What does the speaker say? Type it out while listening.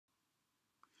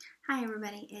Hi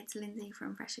everybody, it's Lindsay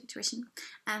from Fresh Intuition.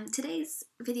 Today's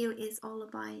video is all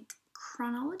about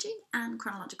chronology and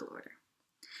chronological order.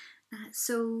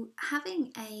 So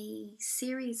having a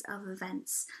series of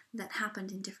events that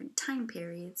happened in different time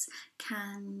periods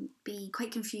can be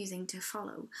quite confusing to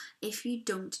follow if you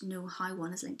don't know how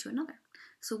one is linked to another.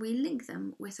 So we link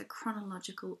them with a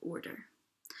chronological order.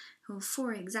 So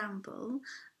for example,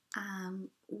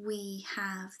 we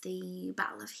have the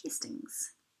Battle of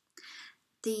Hastings.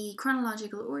 The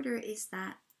chronological order is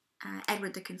that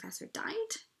Edward the Confessor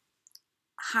died,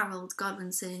 Harold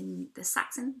Godwinson the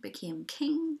Saxon became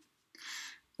king,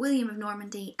 William of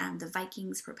Normandy and the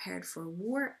Vikings prepared for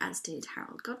war, as did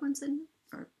Harold Godwinson,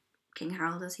 or King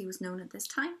Harold as he was known at this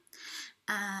time.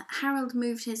 Harold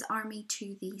moved his army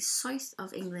to the south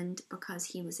of England because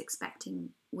he was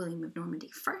expecting William of Normandy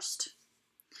first.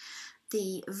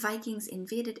 The Vikings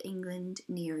invaded England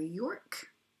near York.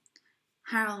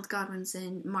 Harold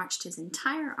Godwinson marched his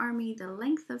entire army the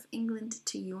length of England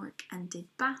to York and did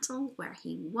battle, where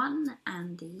he won,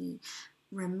 and the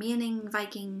remaining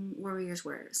Viking warriors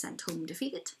were sent home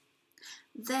defeated.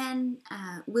 Then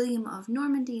William of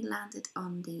Normandy landed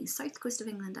on the south coast of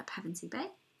England at Pevensey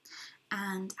Bay,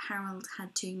 and Harold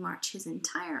had to march his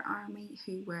entire army,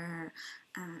 who were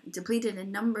depleted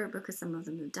in number because some of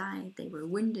them had died. They were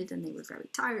wounded and they were very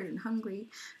tired and hungry.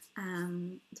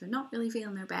 They're not really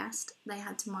feeling their best. They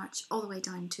had to march all the way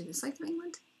down to the south of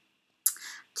England,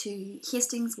 to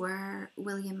Hastings, where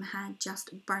William had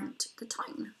just burnt the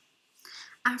town.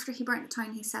 After he burnt the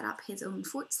town, he set up his own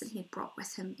forts that he had brought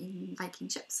with him in Viking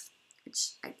ships,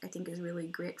 which I think is really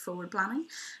great forward planning.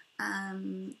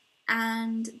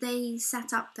 And they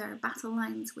set up their battle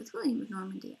lines with William of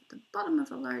Normandy at the bottom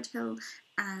of a large hill,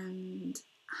 and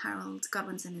Harold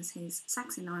Godwinson is his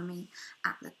Saxon army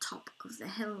at the top of the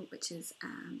hill, which is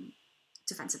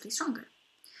defensively stronger.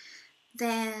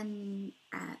 Then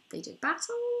they did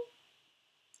battle.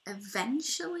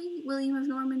 Eventually, William of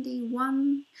Normandy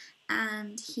won,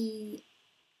 and he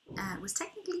was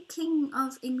technically King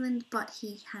of England, but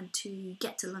he had to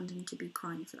get to London to be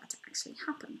crowned for that to actually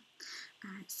happen.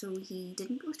 So he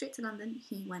didn't go straight to London.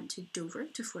 He went to Dover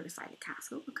to fortify the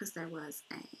castle because there was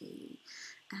a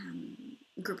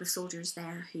group of soldiers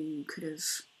there who could have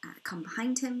come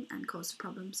behind him and caused a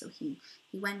problem. So he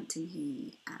went and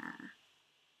he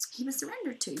was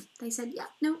surrendered to. They said, yeah,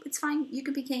 no, it's fine. You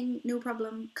can be king, no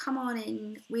problem. Come on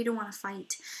in. We don't want to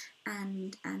fight.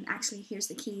 And actually, here's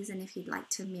the keys. And if you'd like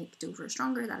to make Dover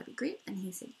stronger, that'd be great. And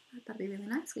he said, that'd be really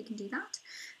nice. We can do that.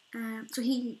 So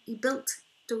he built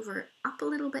Dover up a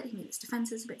little bit. He made its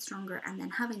defences a bit stronger. And then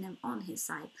having them on his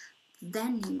side,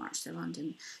 then he marched to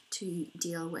London to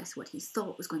deal with what he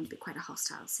thought was going to be quite a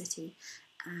hostile city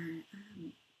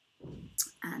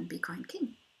and be crowned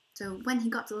king. So when he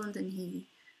got to London, he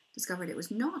discovered it was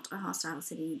not a hostile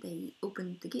city. They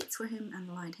opened the gates for him and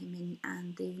allowed him in,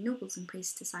 and the nobles and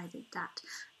priests decided that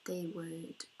they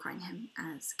would crown him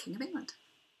as King of England.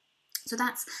 So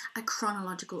that's a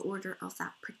chronological order of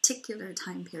that particular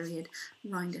time period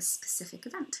around a specific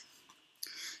event.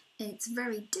 It's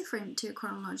very different to a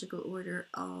chronological order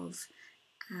of,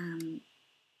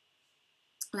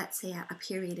 let's say, a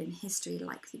period in history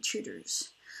like the Tudors,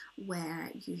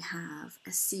 where you have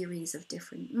a series of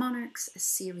different monarchs, a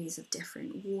series of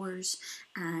different wars,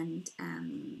 and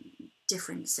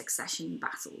different succession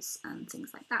battles and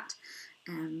things like that.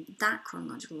 That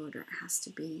chronological order has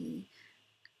to be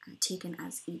taken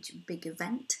as each big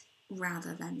event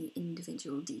rather than the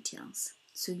individual details.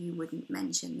 So you wouldn't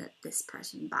mention that this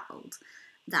person battled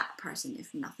that person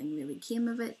if nothing really came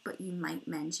of it, but you might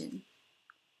mention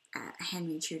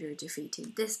Henry Tudor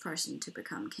defeated this person to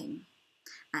become king,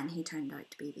 and he turned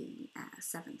out to be the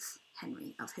 7th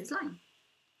Henry of his line.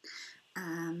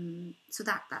 So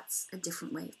that's a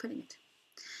different way of putting it.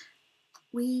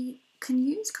 We can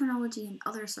use chronology in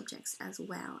other subjects as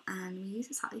well, and we use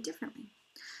it slightly differently.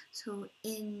 So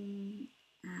in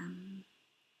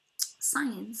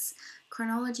science,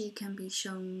 chronology can be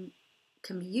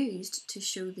used to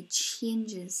show the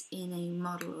changes in a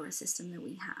model or a system that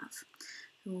we have.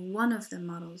 One of the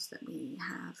models that we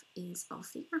have is of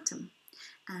the atom,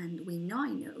 and we now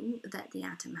know that the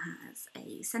atom has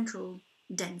a central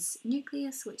dense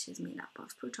nucleus which is made up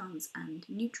of protons and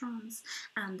neutrons,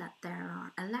 and that there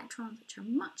are electrons which are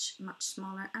much, much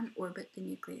smaller and orbit the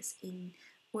nucleus in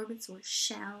orbits or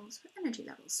shells or energy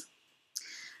levels.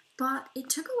 But it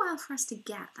took a while for us to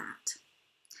get that.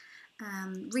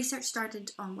 Research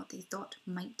started on what they thought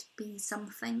might be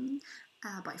something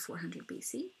by 400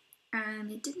 BC,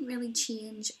 and it didn't really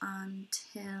change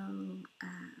until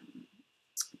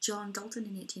John Dalton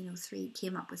in 1803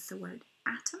 came up with the word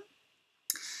atom.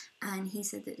 and he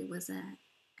said that it was an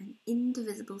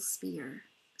indivisible sphere,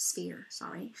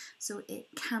 so it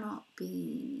cannot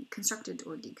be constructed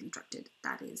or deconstructed.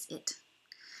 That is it.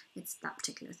 It's that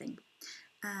particular thing.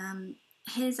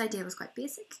 His idea was quite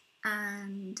basic,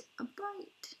 and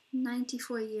about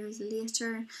 94 years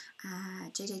later,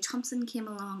 J.J. Thomson came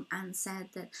along and said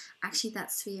that actually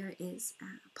that sphere is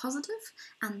positive,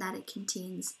 and that it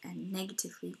contains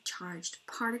negatively charged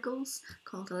particles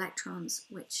called electrons,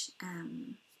 which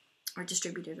are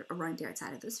distributed around the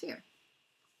outside of the sphere.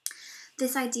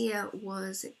 This idea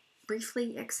was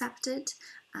briefly accepted,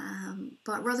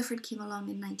 but Rutherford came along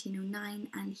in 1909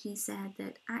 and he said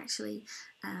that actually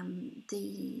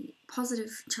the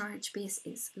positive charge base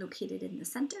is located in the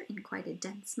centre in quite a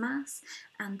dense mass,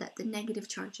 and that the negative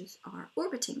charges are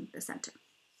orbiting the centre.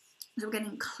 So we're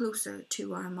getting closer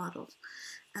to our model.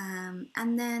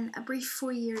 And then a brief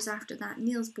 4 years after that,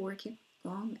 Niels Bohr came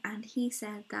along and he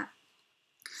said that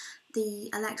the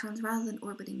electrons, rather than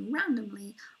orbiting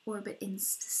randomly, orbit in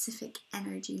specific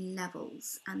energy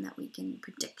levels, and that we can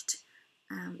predict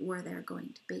where they're going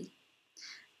to be.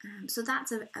 So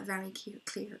that's a very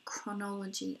clear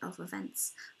chronology of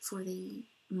events for the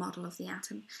model of the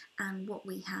atom, and what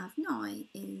we have now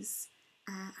is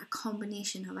a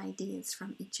combination of ideas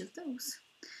from each of those.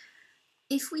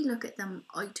 If we look at them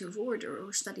out of order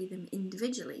or study them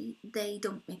individually, they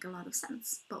don't make a lot of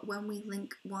sense, but when we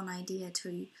link one idea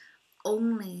to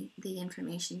only the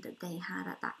information that they had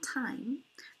at that time,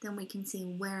 then we can see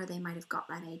where they might have got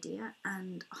that idea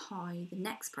and how the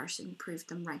next person proved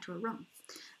them right or wrong.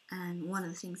 And one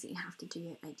of the things that you have to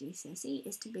do at GCSE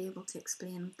is to be able to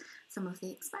explain some of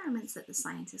the experiments that the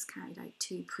scientists carried out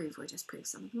to prove or disprove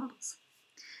some of the models,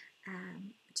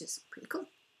 which is pretty cool.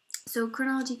 So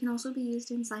chronology can also be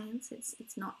used in science.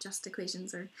 It's not just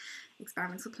equations or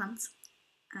experiments with plants.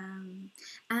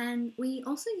 And we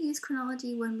also use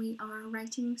chronology when we are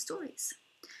writing stories.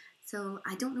 So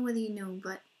I don't know whether you know,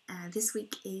 but this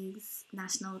week is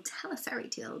National Tell a Fairy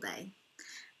Tale Day.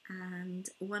 And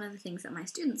one of the things that my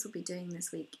students will be doing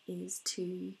this week is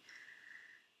to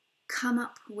come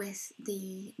up with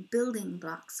the building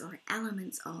blocks or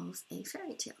elements of a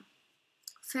fairy tale.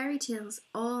 Fairy tales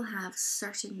all have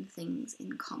certain things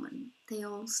in common. They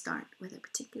all start with a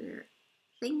particular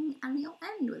thing and they all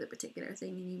end with a particular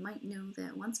thing, and you might know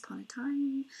that once upon a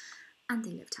time and they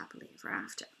lived happily ever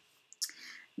after.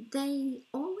 They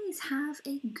always have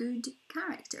a good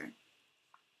character.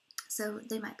 So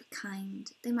they might be kind,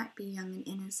 they might be young and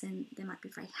innocent, they might be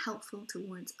very helpful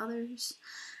towards others,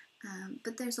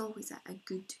 but there's always a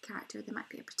good character. There might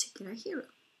be a particular hero.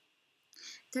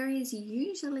 There is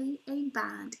usually a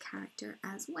bad character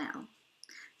as well.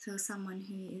 So someone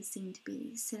who is seen to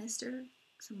be sinister,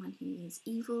 someone who is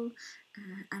evil,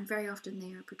 and very often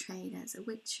they are portrayed as a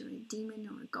witch or a demon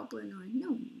or a goblin or a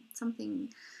gnome, something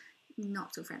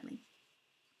not so friendly.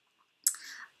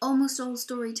 Almost all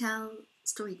story tales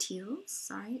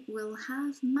will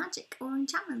have magic or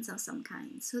enchantments of some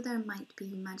kind. So there might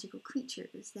be magical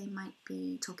creatures, they might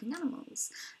be talking animals,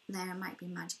 there might be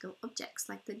magical objects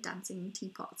like the dancing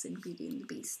teapots in Beauty and the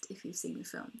Beast, if you've seen the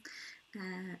film.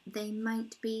 They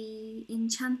might be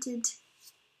enchanted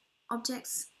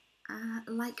objects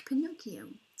like Pinocchio.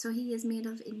 So he is made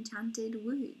of enchanted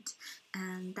wood,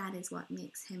 and that is what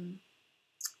makes him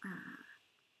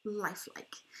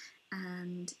lifelike.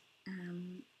 And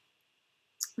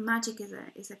magic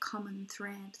is a common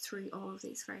thread through all of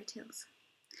these fairy tales.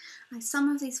 Some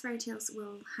of these fairy tales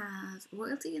will have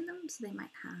royalty in them, so they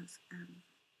might have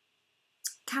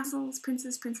castles,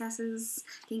 princes, princesses,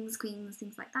 kings, queens,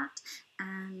 things like that,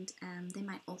 and they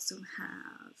might also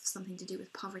have something to do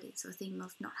with poverty, so a theme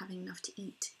of not having enough to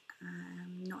eat,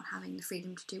 not having the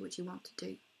freedom to do what you want to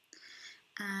do.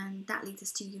 And that leads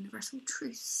us to universal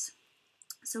truths.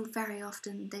 So very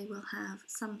often they will have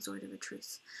some sort of a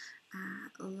truth,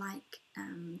 like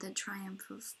the triumph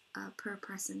of a poor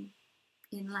person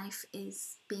in life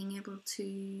is being able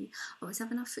to always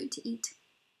have enough food to eat,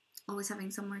 always having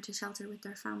somewhere to shelter with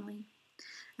their family.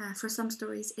 For some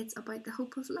stories it's about the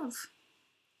hope of love,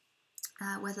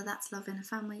 whether that's love in a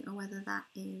family or whether that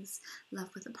is love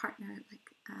with a partner,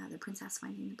 like the princess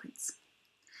finding the prince.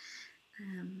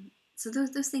 So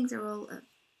those things are all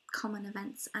common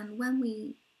events, and when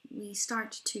we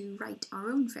start to write our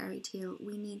own fairy tale,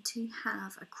 we need to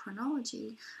have a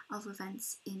chronology of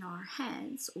events in our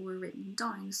heads or written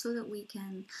down so that we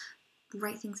can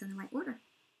write things in the right order.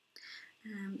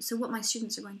 So what my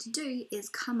students are going to do is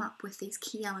come up with these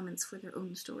key elements for their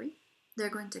own story. They're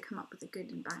going to come up with a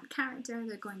good and bad character.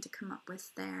 They're going to come up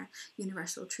with their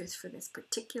universal truth for this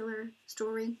particular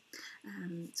story.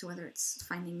 So whether it's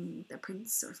finding the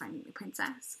prince or finding the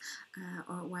princess,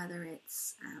 or whether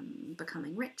it's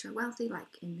becoming rich or wealthy,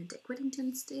 like in the Dick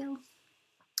Whittington's tale.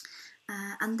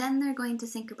 And then they're going to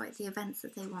think about the events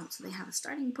that they want. So they have a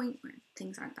starting point where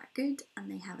things aren't that good, and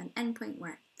they have an end point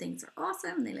where things are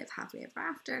awesome, they live happily ever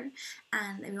after,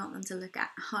 and they want them to look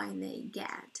at how they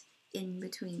get in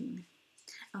between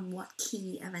and what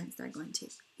key events they're going to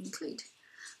include.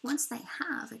 Once they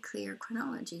have a clear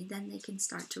chronology, then they can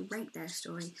start to write their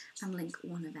story and link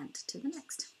one event to the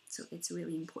next. So it's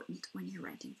really important when you're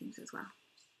writing things as well.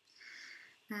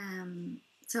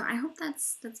 So I hope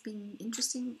that's been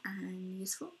interesting and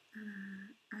useful.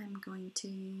 I'm going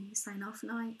to sign off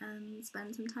now and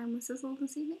spend some time with Sizzle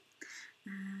this evening.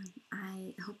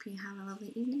 I hope you have a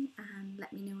lovely evening, and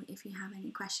let me know if you have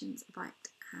any questions about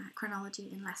chronology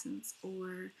in lessons,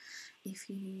 or if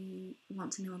you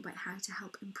want to know about how to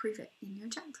help improve it in your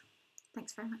child.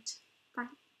 Thanks very much. Bye.